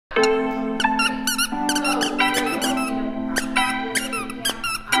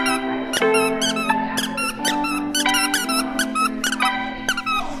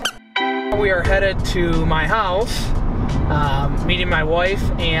headed to my house, meeting my wife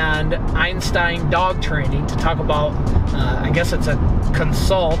and Einstein Dog Training to talk about, I guess it's a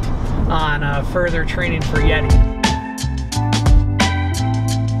consult on further training for Yeti.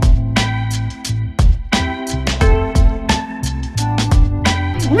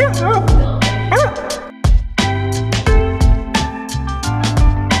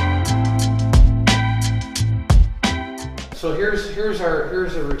 So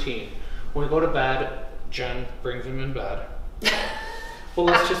here's a routine. When we go to bed, Jen brings him in bed. Well,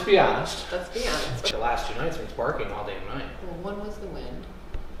 let's just be honest. Let's be honest. The last 2 nights, he's barking all day and night. Well, one was the wind.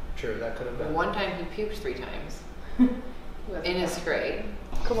 Sure, that could have been. One time he puked 3 times in his grade.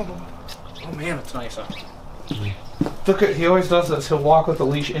 Come on. Oh man, it's nice out. Look at, he always does this. He'll walk with the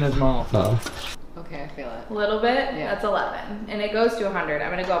leash in his mouth. Okay, I feel it. A little bit? Yeah. That's 11. And it goes to 100.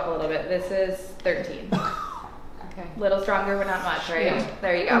 I'm going to go up a little bit. This is 13. Okay. A little stronger, but not much, right? Yeah.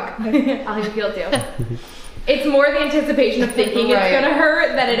 There you go. I'll have you feel too. It's more the anticipation of thinking it's going to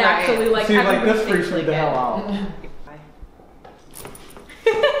hurt than it actually like See, like this freaks freaks me the hell out.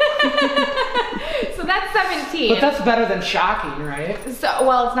 So that's 17. But that's better than shocking, right? So,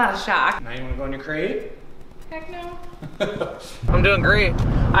 well, it's not a shock. Now you want to go in your crate? Heck no. I'm doing great.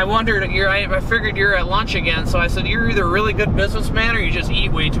 I wondered, I figured you're at lunch again, so I said you're either a really good businessman or you just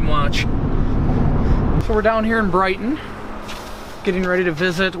eat way too much. So we're down here in Brighton, getting ready to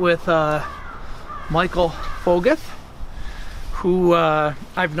visit with Michael Foguth, who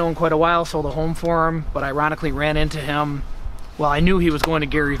I've known quite a while, sold a home for him, but ironically ran into him. Well, I knew he was going to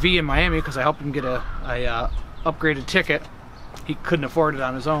Gary Vee in Miami because I helped him get a upgraded ticket. He couldn't afford it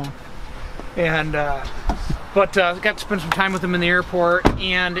on his own. And but got to spend some time with him in the airport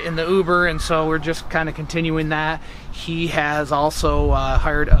and in the Uber, and so we're just kind of continuing that. He has also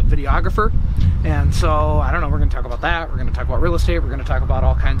hired a videographer, and so I don't know, we're going to talk about that. We're going to talk about real estate. We're going to talk about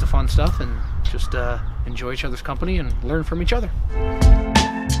all kinds of fun stuff and just enjoy each other's company and learn from each other.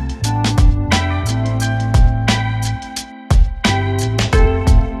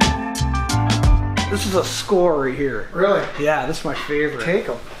 This is a score right here. Really? Yeah, this is my favorite. Take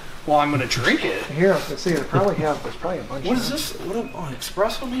them. Well, I'm gonna drink it. Here, let's see. There's probably a bunch. What is this? What an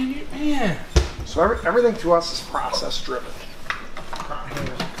espresso, man? Man. So everything to us is process driven.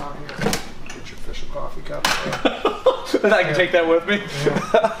 Here's a coffee here. Get your official coffee cup. And I can take that with me.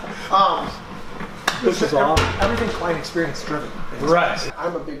 Yeah. This is awesome. Everything client experience driven. Right.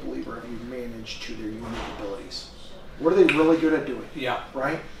 I'm a big believer in you manage to their unique abilities. What are they really good at doing? Yeah.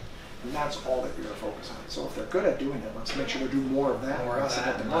 Right? And that's all that you're going to focus on. So if they're good at doing it, let's make sure they do more of that. More of less that,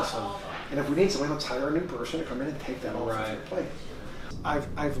 of the muscle. And if we need somebody, let's hire a new person to come in and take that off of their plate.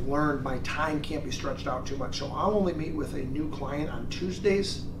 I've learned my time can't be stretched out too much. So I'll only meet with a new client on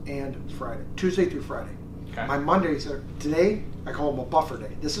Tuesdays and Friday. Tuesday through Friday. Okay. My Mondays are, today, I call them a buffer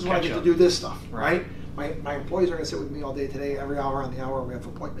day. This is when I get to do this stuff, right? My employees are going to sit with me all day today, every hour on the hour. We have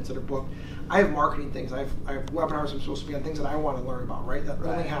appointments that are booked. I have marketing things. I have webinars I'm supposed to be on, things that I want to learn about, right? That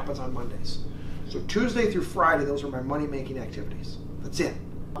only happens on Mondays. So Tuesday through Friday, those are my money-making activities. That's it.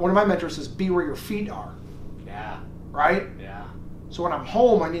 One of my mentors says, be where your feet are. Yeah. Right? Yeah. So when I'm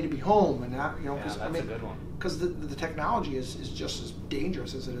home, I need to be home, and not, you know, because that's a good one. Because the technology is just as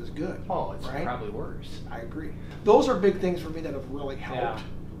dangerous as it is good. Oh, it's right? probably worse. I agree. Those are big things for me that have really helped. Yeah.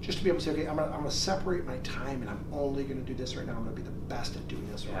 Just to be able to say, okay, I'm gonna separate my time, and I'm only gonna do this right now. I'm gonna be the best at doing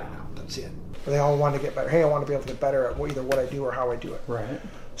this right now. That's it. They all want to get better. Hey, I want to be able to get better at either what I do or how I do it. Right.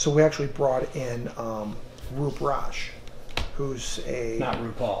 So we actually brought in Roop Raj, who's a Not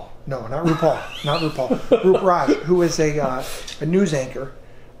RuPaul. No, not RuPaul. Not RuPaul. Roop Raj, who is a news anchor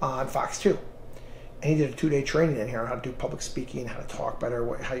on Fox 2. And he did a 2-day training in here on how to do public speaking, how to talk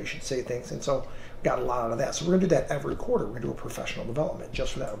better, how you should say things. And so got a lot out of that. So we're going to do that every quarter. We're going to do a professional development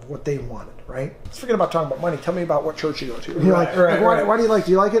just for that, of what they wanted, right? Let's forget about talking about money. Tell me about what church you go to. You're like, why do you like it?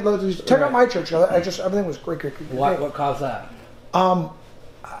 Do you like it? Check out my church. Everything was great. What caused that?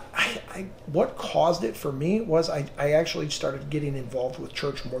 What caused it for me was I actually started getting involved with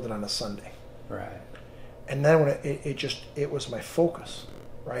church more than on a Sunday. Right. And then when it was my focus,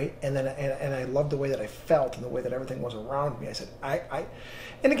 right? And then and I loved the way that I felt and the way that everything was around me. I said,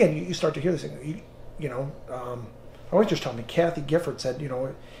 and again, you start to hear this thing. I always just tell me, Kathy Gifford said,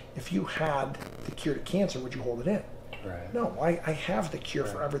 if you had the cure to cancer, would you hold it in? Right. No, I have the cure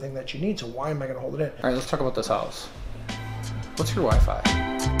for everything that you need, so why am I going to hold it in? All right, let's talk about this house. What's your Wi-Fi?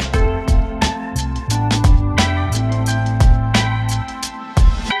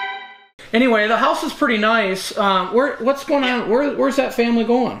 Anyway, the house is pretty nice. What's going on? Where's that family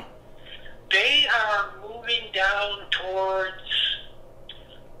going? They are moving down towards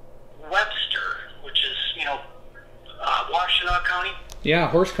Webster, which is, Washtenaw County. Yeah,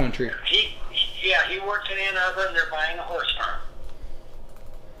 horse country. Yeah, he works in Ann Arbor, and they're buying a horse farm.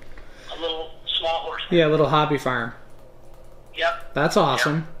 A little small horse farm. Yeah, a little hobby farm. Yep. That's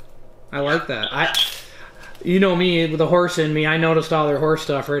awesome. I like that. You know me, with a horse in me, I noticed all their horse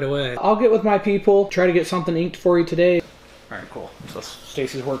stuff right away. I'll get with my people, try to get something inked for you today. All right, cool. So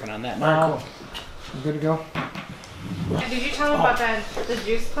Stacy's working on that now. All right, cool. You good to go? Did you tell him about the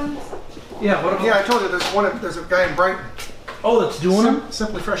juice cleanse? Yeah, what about? Yeah, I told you there's a guy in Brighton. Oh, that's doing them?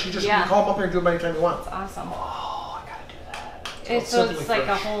 Simply Fresh. You just Yeah. you call him up there and do them anytime you want. It's awesome. Oh, I gotta do that. It's Simply like a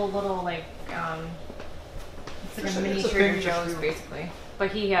Fresh. whole little like it's like a mini it's a Trader thing just Joe's for- basically.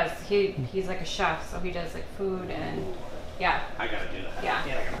 But he's like a chef, so he does like food and yeah. I gotta do that.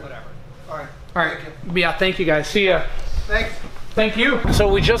 Yeah. Whatever. All right. All right. Yeah, thank you guys. See ya. Thanks. Thank you.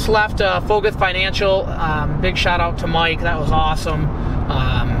 So we just left Foguth Financial. Big shout out to Mike. That was awesome.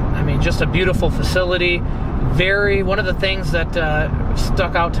 I mean, just a beautiful facility. One of the things that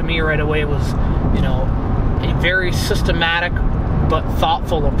stuck out to me right away was, a very systematic but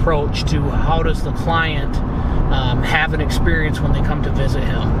thoughtful approach to how does the client have an experience when they come to visit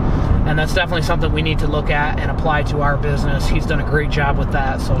him. And that's definitely something we need to look at and apply to our business. He's done a great job with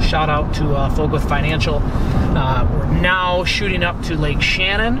that. So shout out to Foguth Financial. We're now shooting up to Lake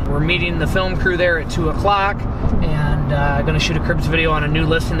Shannon. We're meeting the film crew there at 2 o'clock and going to shoot a Cribs video on a new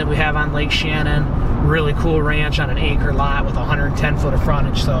listing that we have on Lake Shannon. Really cool ranch on an acre lot with 110 foot of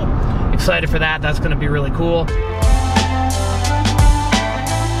frontage. So excited for that. That's going to be really cool.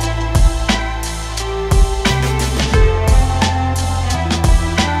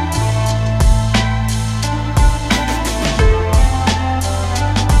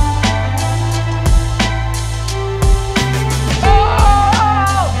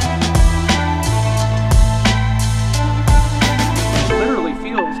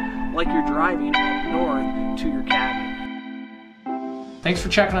 Like you're driving up north to your cabin. Thanks for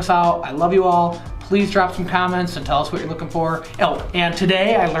checking us out. I love you all. Please drop some comments and tell us what you're looking for. Oh, and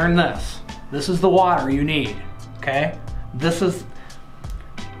today I learned this. This is the water you need, okay? This is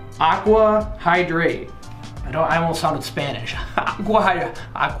Aqua Hydrate. I almost sounded Spanish. Aqua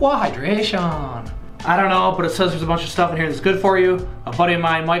Hydration. I don't know, but it says there's a bunch of stuff in here that's good for you. A buddy of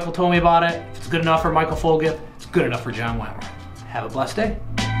mine, Michael, told me about it. If it's good enough for Michael Foguth, it's good enough for John Wentworth. Have a blessed day.